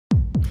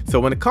So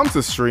when it comes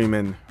to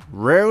streaming,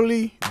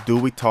 rarely do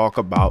we talk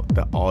about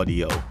the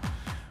audio.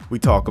 We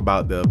talk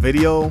about the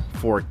video,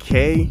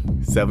 4K,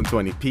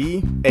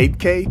 720p,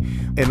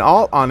 8K. In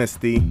all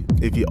honesty,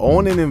 if you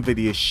own an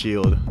Nvidia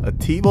Shield, a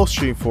TiVo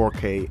Stream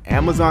 4K,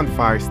 Amazon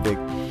Fire Stick,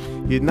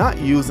 you're not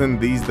using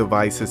these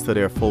devices to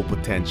their full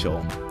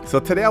potential. So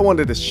today I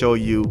wanted to show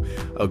you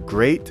a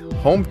great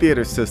home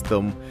theater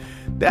system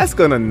that's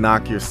gonna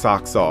knock your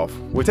socks off.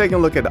 We're taking a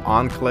look at the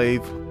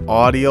Enclave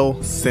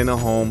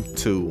CineHome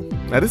 2.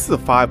 Now this is a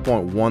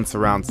 5.1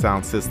 surround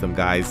sound system,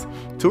 guys.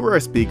 2 rear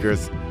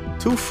speakers,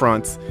 2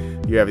 fronts,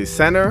 you have your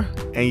center,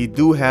 and you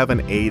do have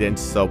an 8-inch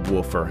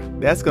subwoofer.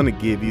 That's gonna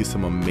give you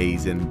some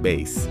amazing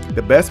bass.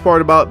 The best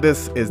part about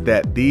this is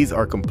that these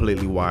are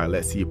completely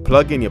wireless. You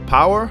plug in your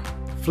power,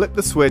 flip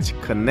the switch,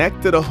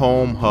 connect to the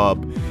home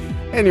hub,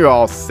 and you're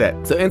all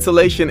set. So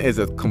installation is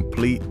a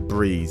complete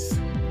breeze.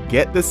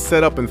 Get this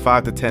set up in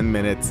 5 to 10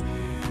 minutes.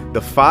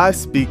 The 5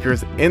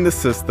 speakers in the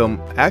system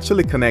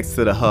actually connects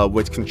to the hub,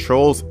 which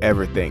controls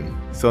everything.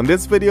 So in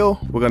this video,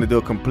 we're gonna do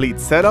a complete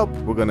setup.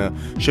 We're gonna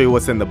show you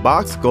what's in the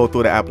box, go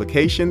through the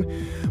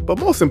application, but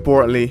most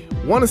importantly,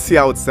 wanna see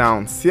how it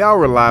sounds, see how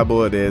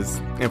reliable it is.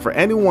 And for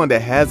anyone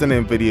that has an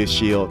Nvidia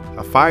Shield,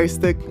 a Fire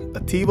Stick, a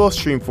TiVo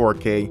Stream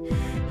 4K,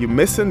 you're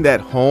missing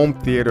that home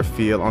theater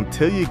feel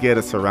until you get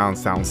a surround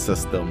sound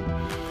system.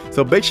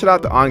 So big shout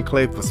out to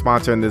Enclave for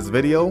sponsoring this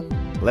video.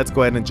 Let's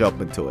go ahead and jump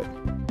into it.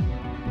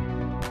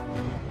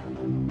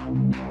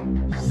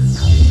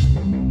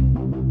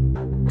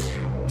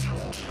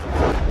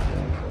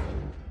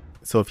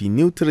 So if you're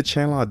new to the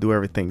channel, I do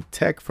everything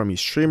tech, from your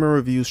streaming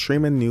reviews,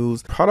 streaming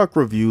news, product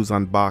reviews,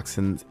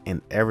 unboxings,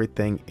 and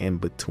everything in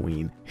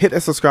between. Hit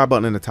that subscribe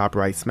button in the top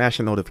right, smash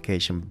the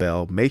notification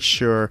bell. Make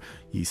sure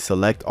you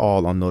select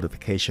all on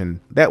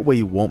notification. That way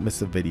you won't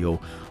miss a video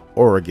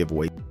or a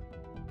giveaway.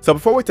 So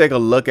before we take a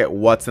look at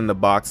what's in the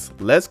box,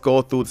 let's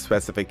go through the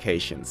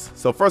specifications.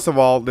 So first of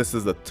all, this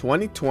is the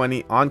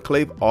 2020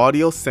 Enclave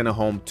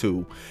CineHome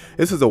 2.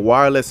 This is a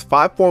wireless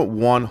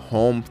 5.1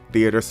 home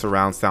theater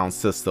surround sound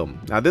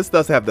system. Now this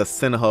does have the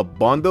CineHub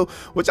bundle,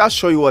 which I'll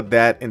show you what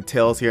that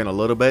entails here in a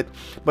little bit.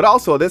 But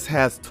also this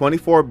has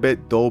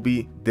 24-bit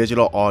Dolby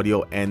digital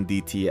audio and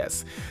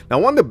DTS. Now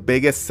one of the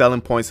biggest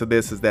selling points of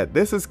this is that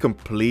this is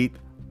complete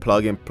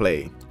plug and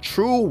play.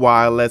 True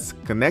wireless,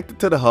 connected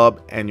to the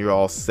hub, and you're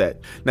all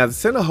set. Now the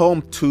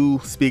CineHome 2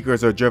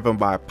 speakers are driven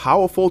by a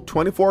powerful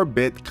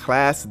 24-bit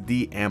Class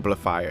D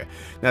amplifier.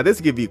 Now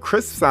this gives you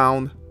crisp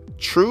sound,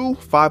 true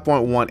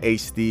 5.1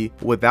 HD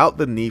without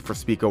the need for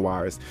speaker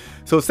wires.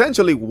 So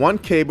essentially one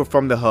cable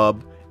from the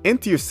hub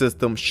into your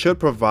system should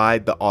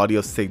provide the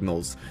audio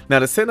signals. Now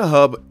the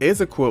CineHub is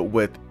equipped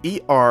with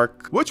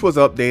eArc, which was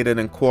updated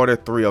in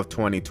Q3 of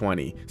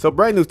 2020. So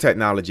brand new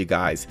technology,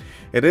 guys.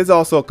 It is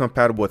also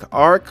compatible with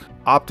ARC,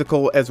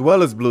 Optical, as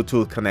well as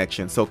Bluetooth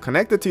connection. So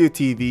connect it to your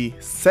TV,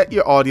 set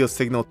your audio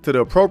signal to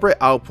the appropriate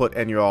output,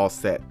 and you're all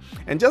set.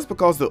 And just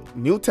because the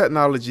new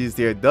technology is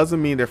there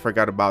doesn't mean they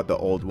forgot about the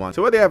old one.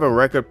 So whether you have a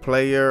record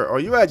player or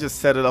you had just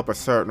set it up a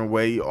certain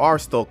way, you are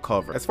still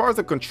covered. As far as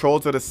the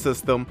controls of the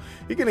system,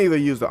 you can either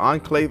use the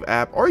Enclave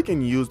app or you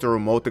can use the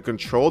remote to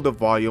control the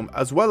volume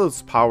as well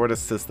as power the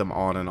system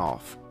on and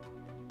off.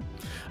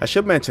 I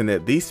should mention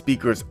that these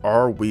speakers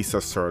are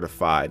WiSA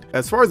certified.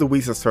 As far as the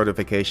WiSA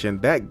certification,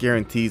 that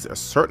guarantees a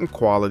certain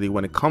quality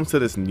when it comes to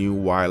this new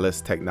wireless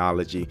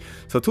technology.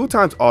 So 2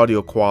 times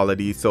audio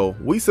quality. So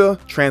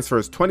WiSA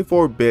transfers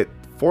 24-bit,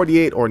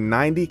 48 or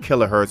 90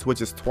 kilohertz,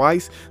 which is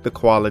twice the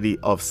quality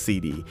of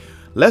CD.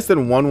 Less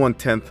than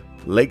 1/110th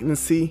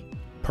latency,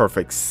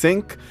 perfect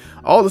sync.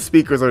 All the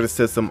speakers of the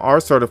system are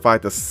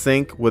certified to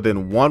sync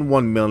within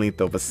 1/1 millionth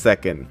of a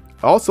second.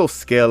 Also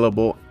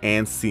scalable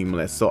and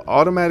seamless, so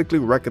automatically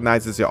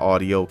recognizes your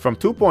audio from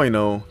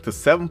 2.0 to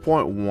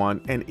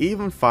 7.1 and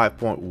even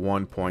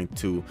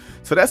 5.1.2.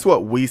 So that's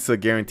what WiSA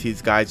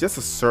guarantees, guys, just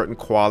a certain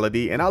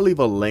quality. And I'll leave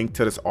a link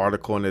to this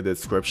article in the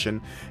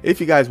description if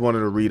you guys wanted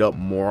to read up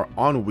more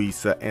on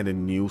WiSA and the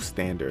new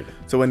standard.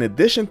 So in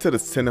addition to the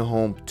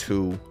CineHome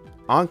 2,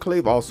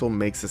 Enclave also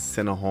makes a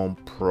CineHome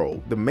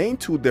Pro. The main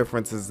 2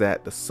 differences is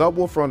that the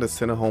subwoofer on the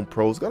CineHome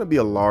Pro is going to be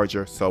a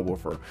larger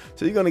subwoofer.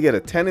 So you're going to get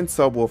a 10-inch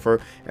subwoofer,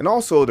 and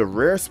also the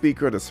rear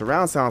speaker, the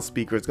surround sound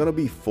speaker, is going to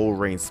be full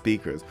range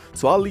speakers.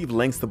 So I'll leave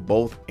links to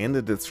both in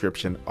the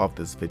description of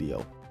this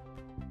video.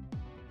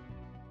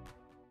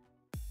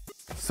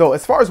 So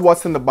as far as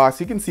what's in the box,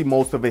 you can see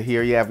most of it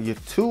here. You have your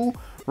 2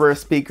 rear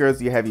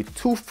speakers, you have your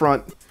 2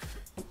 front,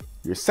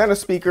 your center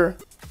speaker,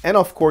 and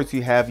of course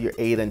you have your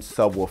 8-inch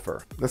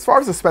subwoofer. As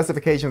far as the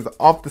specifications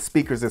of the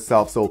speakers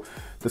itself, so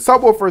the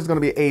subwoofer is going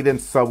to be an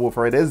 8-inch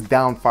subwoofer. It is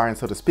downfiring,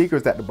 so the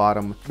speaker's at the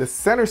bottom. The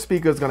center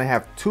speaker is going to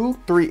have 2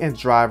 3-inch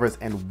drivers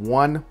and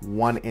 1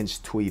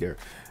 1-inch tweeter.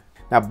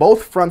 Now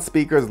both front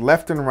speakers,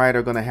 left and right,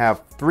 are going to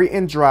have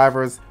 3-inch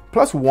drivers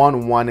plus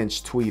 1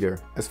 1-inch tweeter.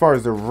 As far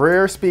as the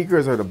rear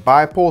speakers or the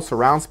bipole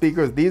surround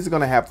speakers, these are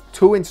going to have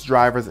 2-inch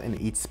drivers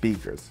in each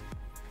speakers.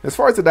 As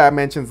far as the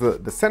dimensions,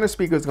 the center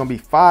speaker is going to be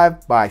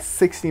 5 by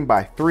 16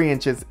 by 3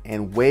 inches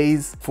and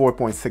weighs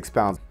 4.6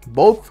 pounds.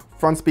 Both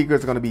Front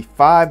speakers are going to be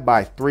 5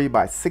 by 3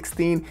 by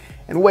 16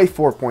 and weigh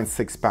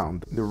 4.6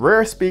 pounds. The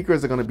rear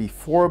speakers are going to be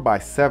 4 by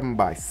 7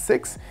 by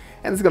 6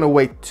 and it's going to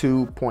weigh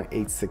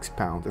 2.86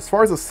 pounds. As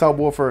far as the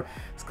subwoofer,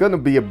 it's going to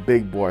be a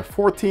big boy,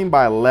 14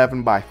 by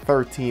 11 by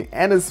 13,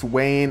 and it's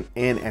weighing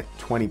in at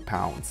 20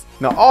 pounds.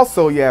 Now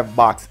also you have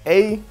box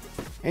A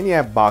and you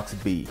have box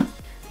B.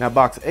 Now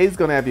box A is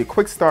going to have your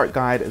quick start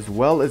guide as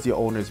well as your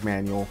owner's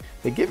manual.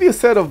 They give you a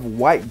set of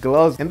white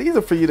gloves, and these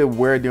are for you to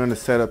wear during the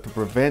setup to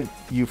prevent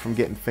you from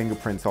getting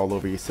fingerprints all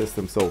over your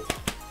system. So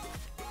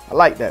I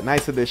like that,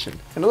 nice addition.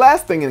 And the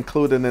last thing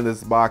included in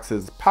this box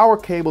is power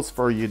cables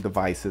for your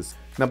devices.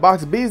 Now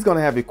box B is going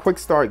to have a quick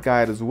start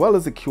guide as well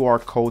as a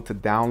QR code to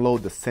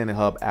download the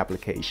CineHub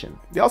application.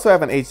 They also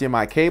have an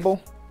HDMI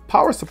cable,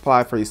 power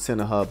supply for your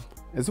CineHub,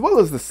 as well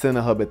as the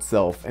CineHub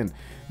itself. And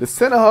the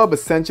CineHub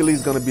essentially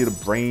is going to be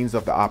the brains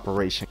of the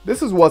operation.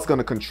 This is what's going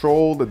to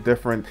control the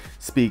different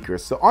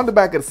speakers. So on the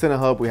back of the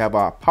CineHub, we have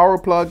our power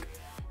plug.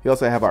 We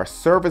also have our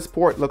service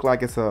port, look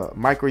like it's a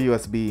micro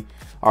USB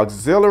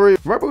auxiliary.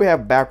 Remember, we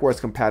have backwards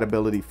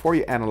compatibility for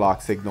your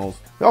analog signals.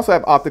 We also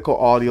have optical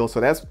audio, so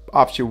that's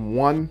option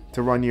 1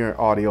 to run your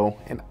audio,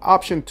 and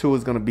option 2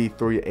 is going to be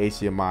through your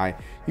HDMI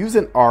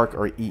using eArc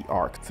or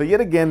eArc. So yet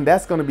again,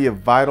 that's going to be a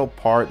vital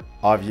part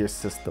of your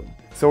system.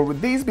 So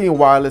with these being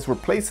wireless,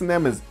 replacing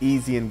them is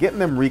easy and getting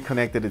them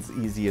reconnected is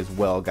easy as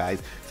well,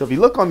 guys. So if you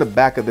look on the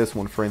back of this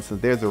one, for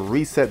instance, there's a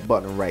reset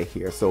button right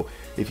here. So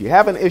if you're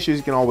having issues,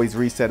 you can always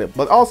reset it.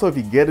 But also if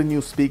you get a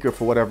new speaker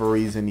for whatever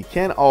reason, you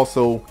can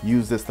also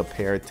use this to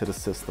pair it to the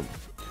system.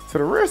 So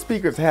the rear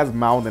speakers has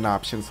mounting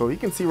options. So you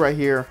can see right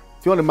here,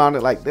 if you want to mount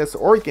it like this,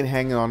 or you can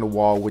hang it on the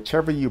wall,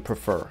 whichever you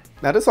prefer.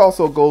 Now this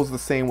also goes the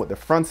same with the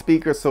front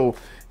speaker. So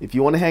if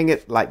you want to hang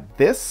it like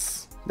this,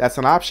 that's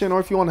an option, or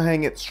if you want to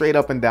hang it straight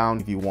up and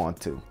down if you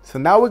want to. So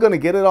now we're going to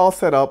get it all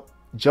set up,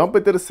 jump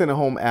into the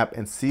CineHome app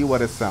and see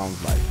what it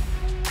sounds like.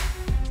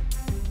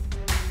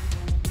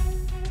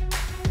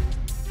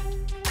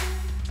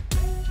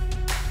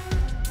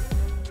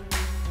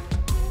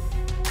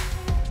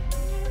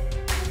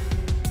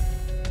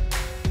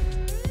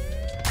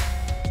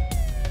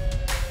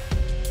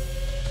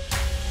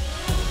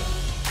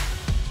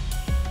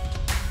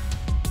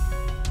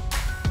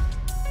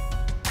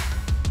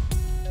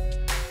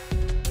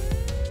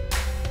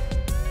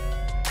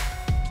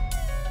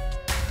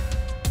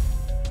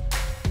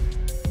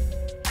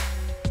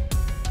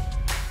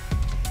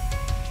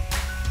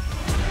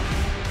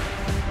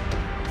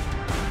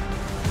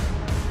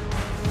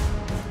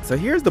 So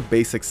here's the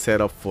basic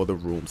setup for the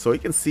room. So you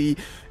can see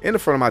in the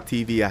front of my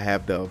TV, I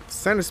have the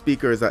center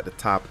speakers at the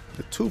top,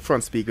 the 2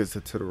 front speakers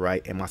to the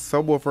right, and my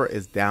subwoofer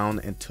is down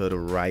and to the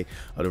right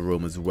of the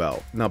room as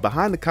well. Now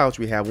behind the couch,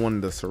 we have one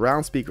of the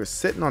surround speakers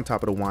sitting on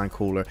top of the wine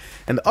cooler,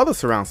 and the other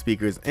surround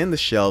speakers in the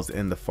shelves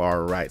in the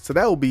far right. So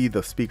that will be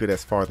the speaker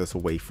that's farthest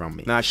away from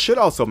me. Now I should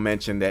also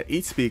mention that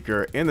each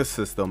speaker in the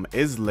system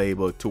is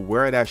labeled to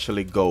where it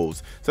actually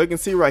goes. So you can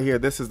see right here,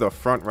 this is the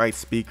front right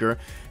speaker,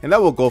 and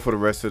that will go for the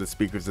rest of the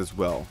speakers as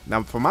well.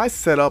 Now for my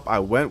setup, I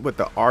went with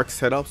the eArc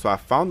setup. So I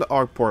found the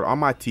eArc port on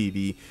my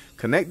TV,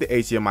 connect the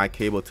HDMI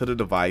cable to the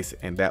device,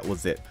 and that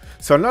was it.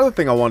 So another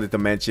thing I wanted to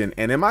mention,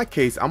 and in my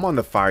case I'm on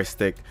the Fire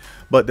Stick,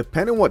 but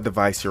depending on what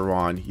device you're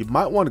on, you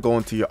might want to go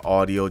into your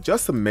audio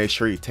just to make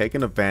sure you're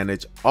taking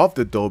advantage of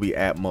the Dolby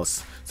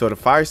Atmos. So the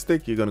Fire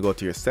Stick, you're going to go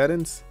to your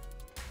settings,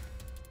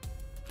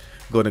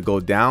 going to go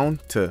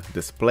down to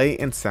display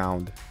and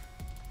sound,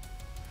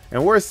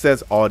 and where it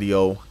says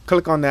audio,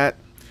 click on that,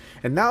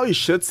 and now you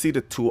should see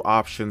the 2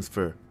 options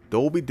for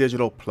Dolby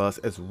Digital Plus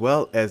as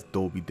well as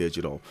Dolby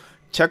Digital.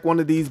 Check one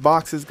of these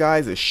boxes,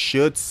 guys. It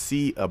should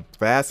see a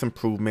vast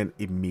improvement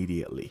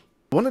immediately.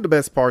 One of the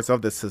best parts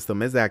of the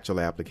system is the actual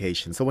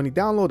application. So when you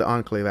download the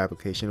Enclave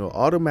application, it will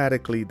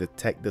automatically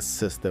detect the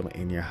system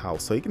in your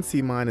house. So you can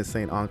see mine is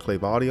saying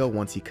Enclave Audio.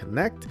 Once you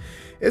connect,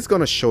 it's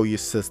going to show your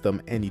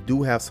system, and you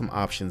do have some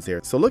options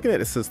there. So looking at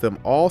the system,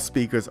 all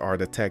speakers are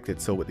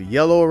detected. So with the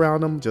yellow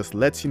around them, just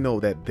lets you know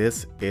that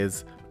this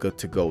is good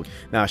to go.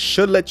 Now I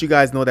should let you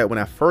guys know that when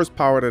I first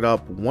powered it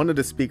up, one of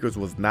the speakers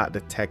was not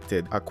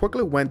detected. I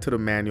quickly went to the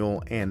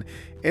manual, and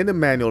in the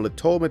manual it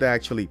told me to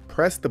actually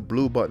press the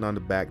blue button on the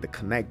back, the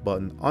connect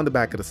button on the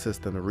back of the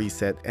system to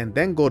reset, and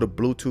then go to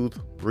Bluetooth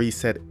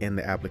reset in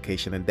the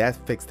application, and that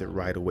fixed it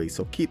right away.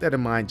 So keep that in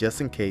mind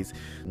just in case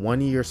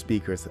one of your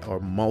speakers or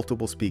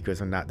multiple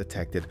speakers are not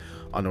detected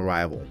on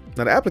arrival.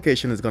 Now the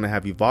application is going to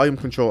have your volume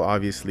control.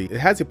 Obviously it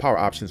has your power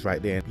options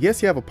right there.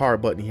 Yes, you have a power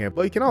button here,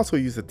 but you can also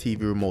use the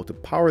TV remote to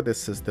power this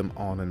system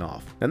on and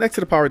off. Now next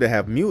to the power, they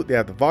have mute, they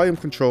have the volume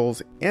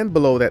controls, and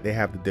below that they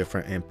have the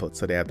different inputs.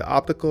 So they have the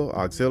optical,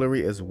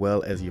 auxiliary, as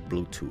well as your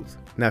Bluetooth.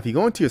 Now if you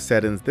go into your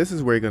settings, this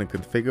is where you're going to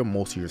configure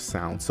most of your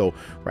sound. So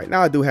right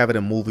now I do have it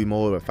in movie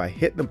mode. If I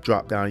hit the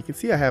drop down, you can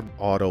see I have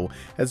auto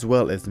as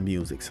well as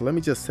music. So let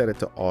me just set it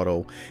to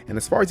auto. And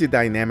as far as your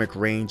dynamic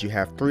range, you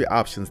have 3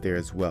 options there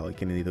as well. You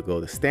can either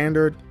go to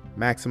standard,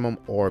 maximum,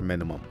 or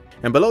minimum.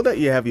 And below that,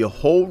 you have your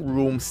whole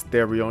room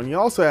stereo, and you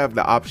also have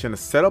the option to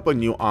set up a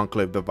new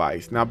Enclave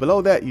device. Now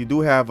below that, you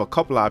do have a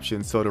couple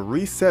options. So the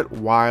reset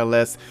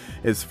wireless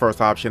is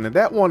first option, and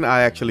that one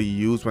I actually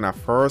used when I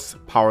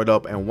first powered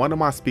up and one of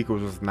my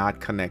speakers was not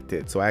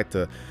connected. So I had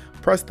to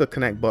press the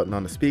connect button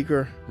on the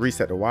speaker,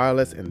 reset the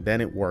wireless, and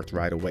then it worked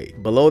right away.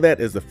 Below that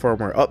is the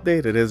firmware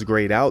update. It is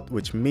grayed out,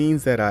 which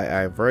means that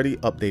I've already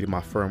updated my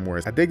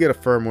firmware. I did get a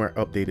firmware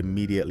update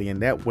immediately,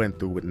 and that went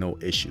through with no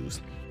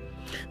issues.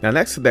 Now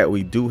next to that,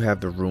 we do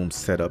have the room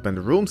setup, and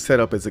the room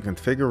setup is a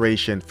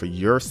configuration for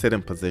your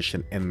sitting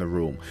position in the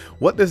room.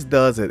 What this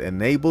does, it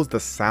enables the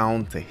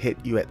sound to hit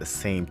you at the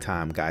same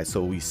time, guys.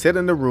 So we sit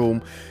in the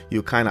room,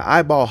 you kind of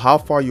eyeball how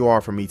far you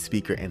are from each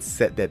speaker and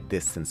set that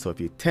distance. So if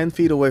you're 10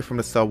 feet away from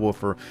the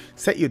subwoofer,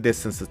 set your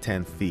distance to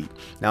 10 feet.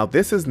 Now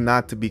this is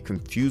not to be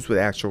confused with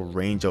actual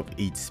range of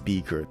each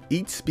speaker.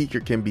 Each speaker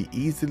can be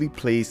easily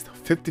placed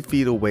 50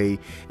 feet away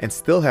and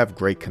still have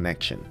great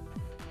connection.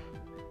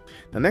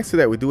 Now next to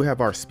that, we do have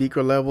our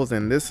speaker levels,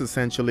 and this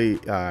essentially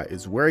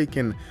is where you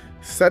can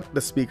set the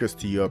speakers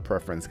to your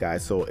preference,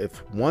 guys. So if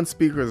one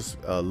speaker is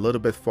a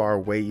little bit far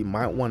away, you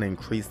might want to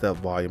increase that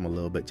volume a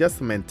little bit just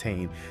to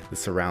maintain the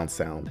surround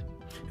sound.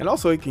 And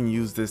also you can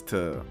use this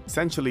to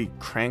essentially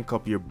crank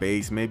up your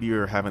bass. Maybe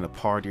you're having a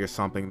party or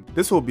something.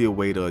 This will be a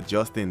way to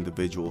adjust the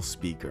individual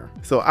speaker.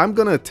 So I'm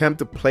going to attempt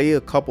to play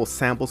a couple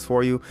samples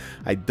for you.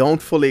 I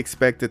don't fully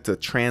expect it to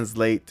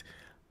translate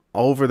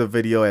over the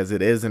video as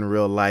it is in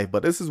real life,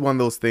 but this is one of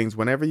those things,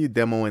 whenever you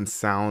demo in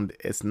sound,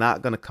 it's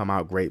not going to come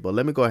out great. But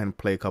let me go ahead and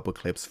play a couple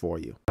clips for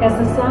you. As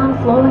the sound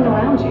flowing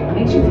around you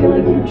makes you feel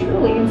like you're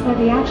truly inside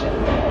the action.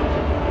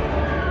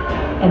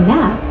 And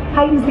that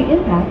heightens the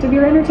impact of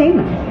your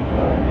entertainment.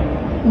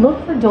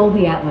 Look for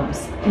Dolby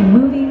Atmos in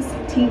movies,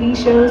 TV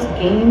shows,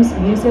 games,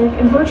 music,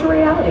 and virtual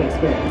reality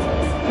experiences,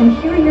 and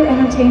hear your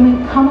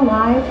entertainment come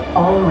alive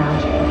all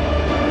around you.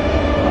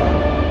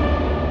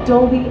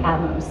 Dolby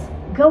Atmos.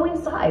 Go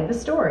inside the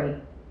story.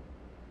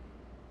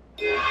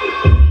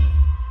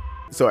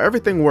 So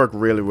everything worked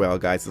really well,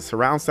 guys. The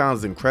surround sound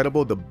is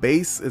incredible. The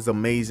bass is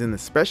amazing,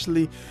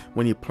 especially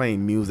when you're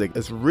playing music.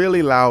 It's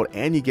really loud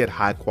and you get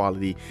high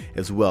quality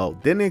as well.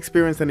 Didn't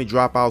experience any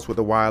dropouts with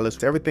the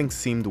wireless. Everything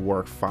seemed to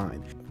work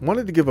fine.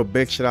 Wanted to give a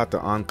big shout out to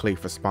Enclave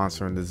for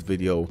sponsoring this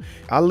video.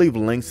 I'll leave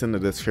links in the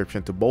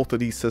description to both of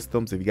these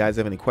systems. If you guys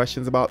have any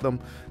questions about them,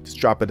 just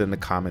drop it in the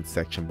comments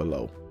section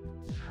below.